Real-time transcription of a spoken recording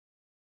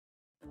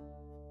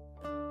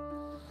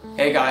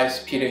Hey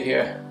guys, Peter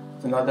here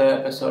with another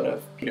episode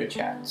of Peter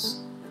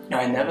Chats.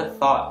 I never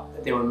thought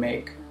that they would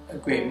make a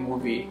great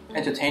movie,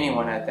 entertaining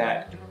one at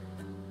that,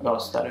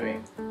 about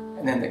stuttering.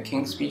 And then the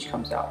King's Speech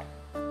comes out.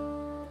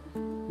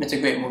 It's a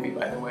great movie,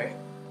 by the way.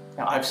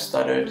 Now, I've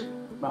stuttered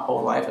my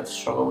whole life, I've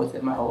struggled with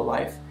it my whole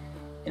life,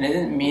 and it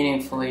didn't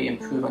meaningfully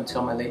improve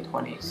until my late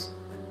 20s.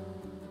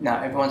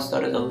 Now, everyone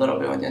stutters a little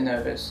bit when they're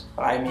nervous,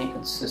 but I mean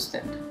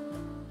consistent,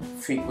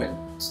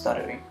 frequent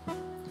stuttering.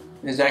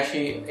 There's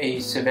actually a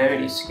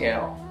severity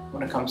scale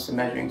when it comes to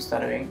measuring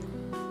stuttering,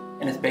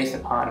 and it's based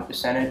upon a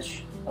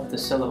percentage of the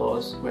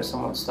syllables where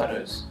someone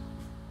stutters.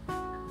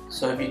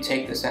 So if you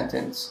take the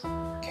sentence,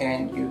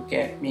 "Can you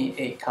get me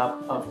a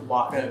cup of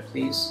water,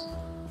 please?"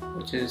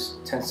 which is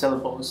 10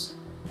 syllables.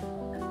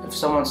 If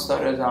someone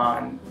stutters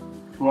on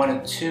one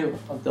or two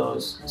of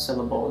those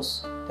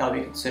syllables, that'll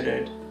be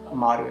considered a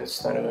moderate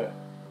stutterer.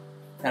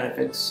 And if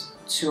it's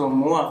two or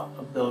more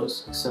of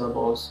those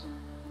syllables,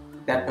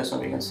 that person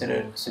will be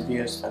considered a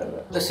severe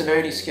stutterer. The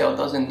severity scale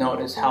doesn't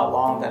notice how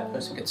long that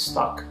person gets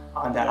stuck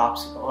on that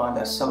obstacle, on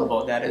that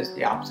syllable that is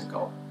the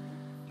obstacle.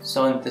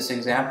 So in this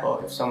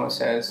example, if someone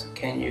says,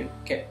 "Can you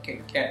get,"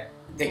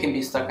 they can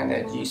be stuck on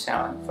that G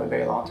sound for a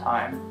very long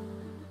time,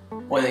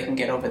 or they can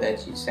get over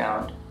that G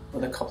sound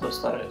with a couple of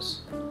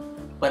stutters.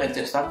 But if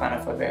they're stuck on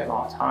it for a very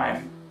long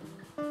time,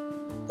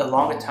 the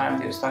longer time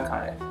they're stuck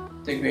on it,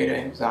 the greater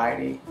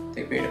anxiety,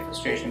 the greater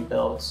frustration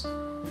builds,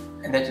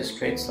 and that just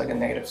creates like a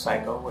negative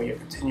cycle where you're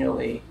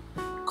continually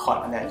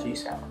caught on that G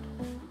sound.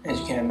 As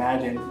you can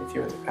imagine, if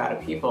you're with a crowd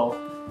of people,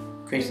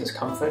 it creates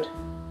discomfort,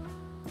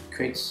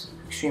 creates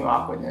extreme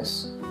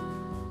awkwardness.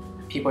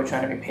 People are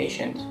trying to be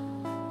patient,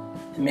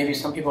 and maybe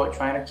some people are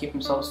trying to keep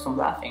themselves from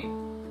laughing.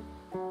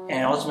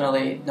 And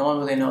ultimately, no one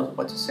really knows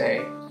what to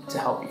say to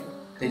help you.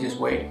 They just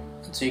wait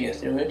until you get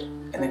through it,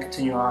 and then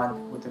continue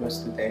on with the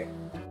rest of the day.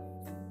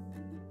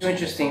 Two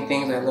interesting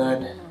things I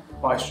learned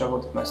while I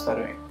struggled with my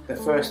stuttering. The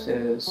first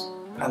is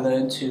I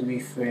learned to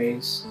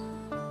rephrase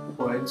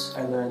words.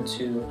 I learned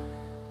to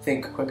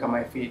think quick on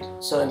my feet.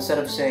 So instead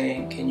of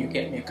saying, "Can you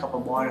get me a cup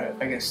of water?"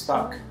 if I get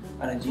stuck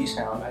on a G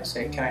sound, I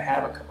say, "Can I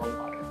have a cup of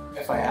water?"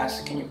 If I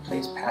ask, "Can you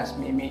please pass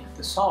me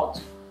the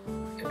salt?"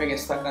 if I get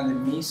stuck on the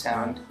me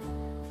sound,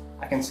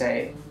 I can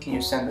say, "Can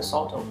you send the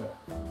salt over?"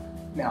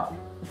 Now,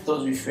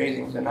 those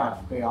rephrasings are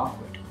not very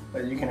awkward,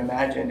 but you can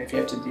imagine if you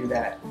have to do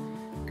that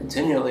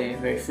continually,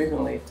 very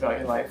frequently throughout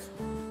your life,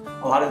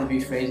 a lot of the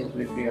rephrasings will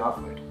be pretty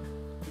awkward.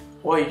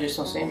 Or you just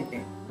don't say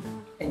anything,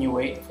 and you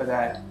wait for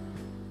that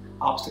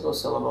obstacle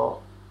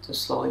syllable to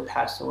slowly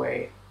pass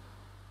away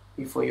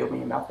before you open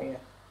your mouth again.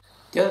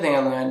 The other thing I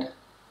learned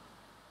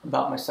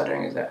about my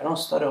stuttering is that I don't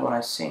stutter when I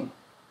sing.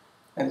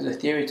 And there's a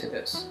theory to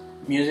this.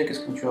 Music is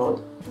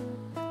controlled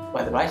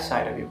by the right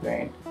side of your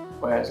brain,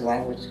 whereas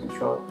language is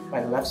controlled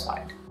by the left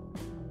side.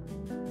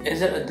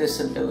 Is it a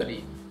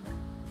disability?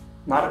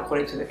 Not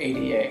according to the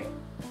ADA,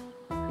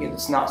 because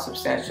it's not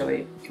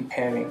substantially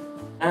impairing.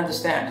 I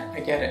understand, I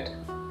get it.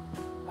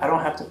 I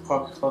don't have to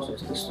park closer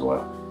to the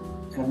store,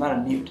 and I'm not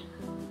a mute.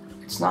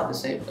 It's not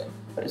disabling,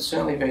 but it's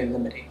certainly very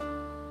limiting.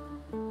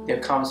 There are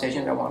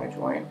conversations I want to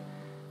join,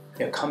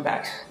 there are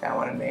comebacks that I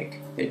want to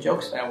make, there are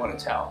jokes that I want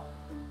to tell.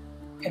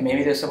 And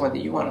maybe there's someone that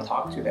you want to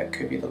talk to that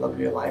could be the love of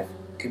your life,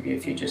 could be a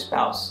future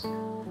spouse.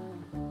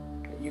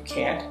 You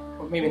can't,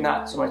 or maybe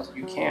not so much that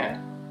you can't,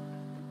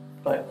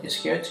 but you're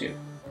scared to.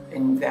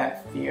 And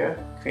that fear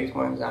creates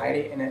more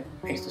anxiety, and it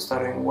makes the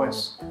stuttering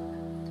worse.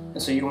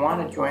 And so you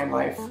want to join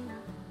life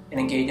and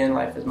engage in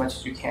life as much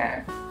as you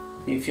can,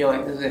 but you feel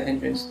like this is a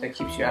hindrance that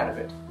keeps you out of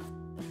it.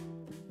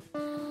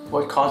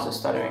 What causes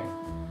stuttering?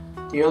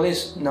 The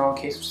earliest known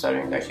case of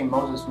stuttering is actually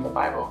Moses from the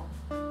Bible.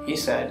 He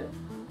said,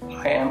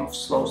 "I am of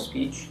slow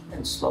speech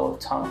and slow of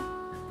tongue."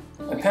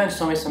 My parents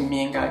told me some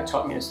mean guy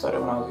taught me to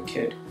stutter when I was a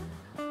kid.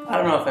 I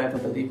don't know if I ever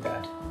believed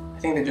that. I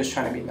think they're just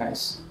trying to be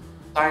nice.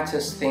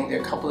 Scientists think there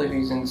are a couple of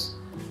reasons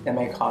that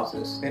may cause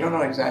this. They don't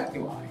know exactly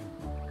why.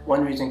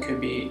 One reason could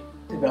be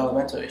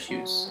developmental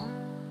issues,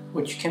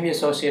 which can be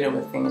associated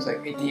with things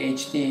like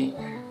ADHD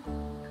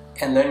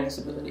and learning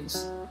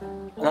disabilities.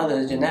 Another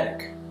is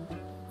genetic,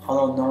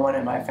 although no one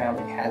in my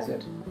family has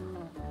it,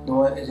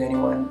 nor is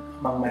anyone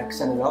among my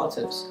extended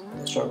relatives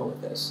that struggle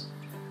with this.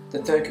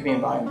 The third could be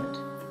environment.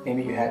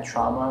 Maybe you had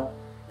trauma,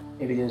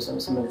 maybe there's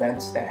some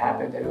events that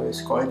happened that really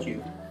scarred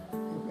you.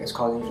 It's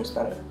causing you to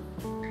stutter.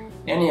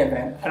 In any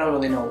event, I don't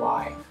really know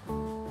why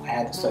I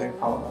had the stuttering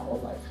problem my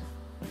whole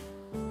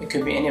life. It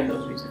could be any of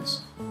those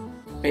reasons.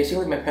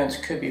 Basically, my parents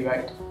could be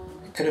right.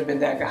 It could have been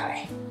that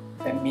guy,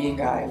 that mean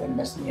guy that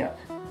messed me up.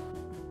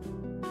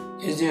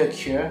 Is there a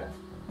cure?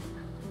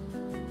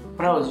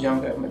 When I was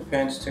younger, my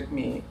parents took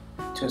me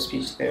to a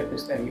speech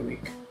therapist every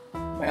week.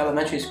 My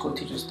elementary school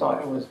teachers thought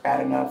it was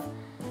bad enough,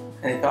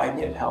 and they thought I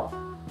needed help.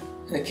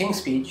 In the King's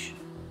Speech,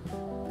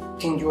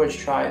 King George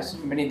tries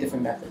many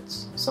different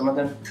methods, some of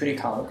them pretty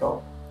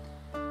comical.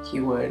 He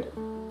would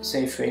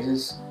say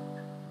phrases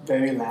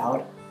very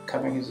loud,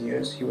 covering his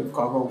ears. He would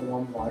gargle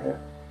warm water.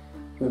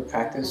 He would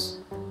practice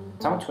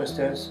tongue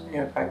twisters, and he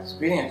would practice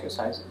breathing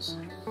exercises.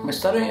 My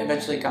stuttering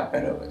eventually got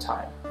better over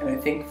time, and I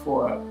think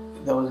for a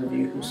those of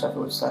you who suffer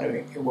with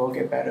stuttering, it will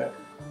get better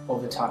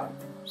over time.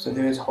 So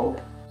there is hope.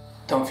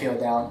 Don't feel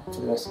down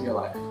for the rest of your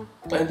life.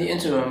 But in the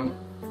interim,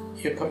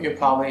 you'll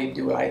probably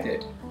do what I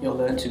did. You'll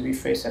learn to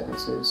rephrase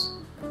sentences,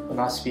 or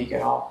not speak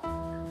at all.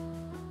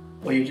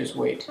 Or you just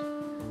wait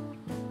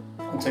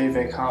until you're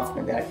very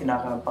confident that you're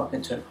not going to bump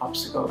into an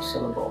obstacle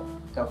syllable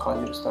that will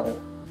cause you to stutter.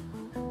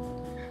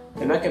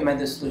 The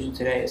recommended solution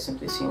today is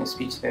simply seeing a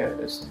speech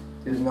therapist.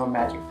 There's no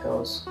magic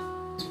pills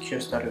to cure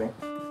stuttering.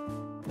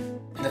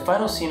 In the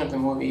final scene of the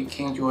movie,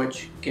 King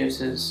George gives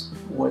his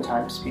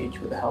wartime speech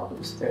with the help of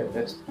his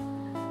therapist.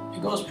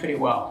 It goes pretty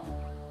well.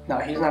 Now,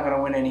 he's not going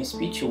to win any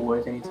speech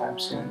awards anytime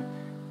soon,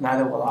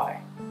 neither will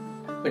I.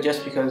 But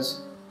just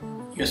because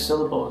your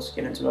syllables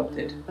get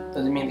interrupted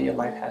doesn't mean that your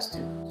life has to.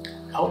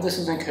 I hope this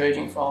is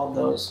encouraging for all of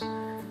those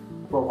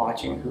who are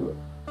watching who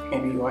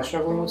maybe you are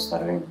struggling with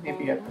stuttering,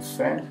 maybe you have a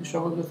friend who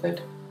struggles with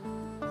it.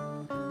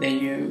 That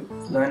you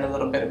learn a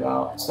little bit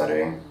about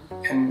stuttering,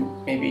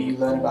 and maybe you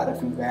learn about it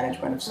from the vantage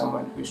point of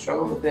someone who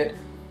struggled with it,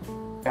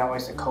 found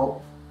ways to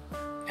cope,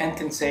 and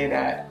can say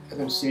that as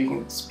I'm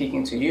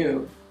speaking to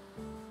you,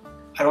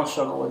 I don't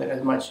struggle with it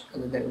as much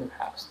as I did in the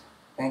past.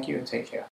 Thank you and take care.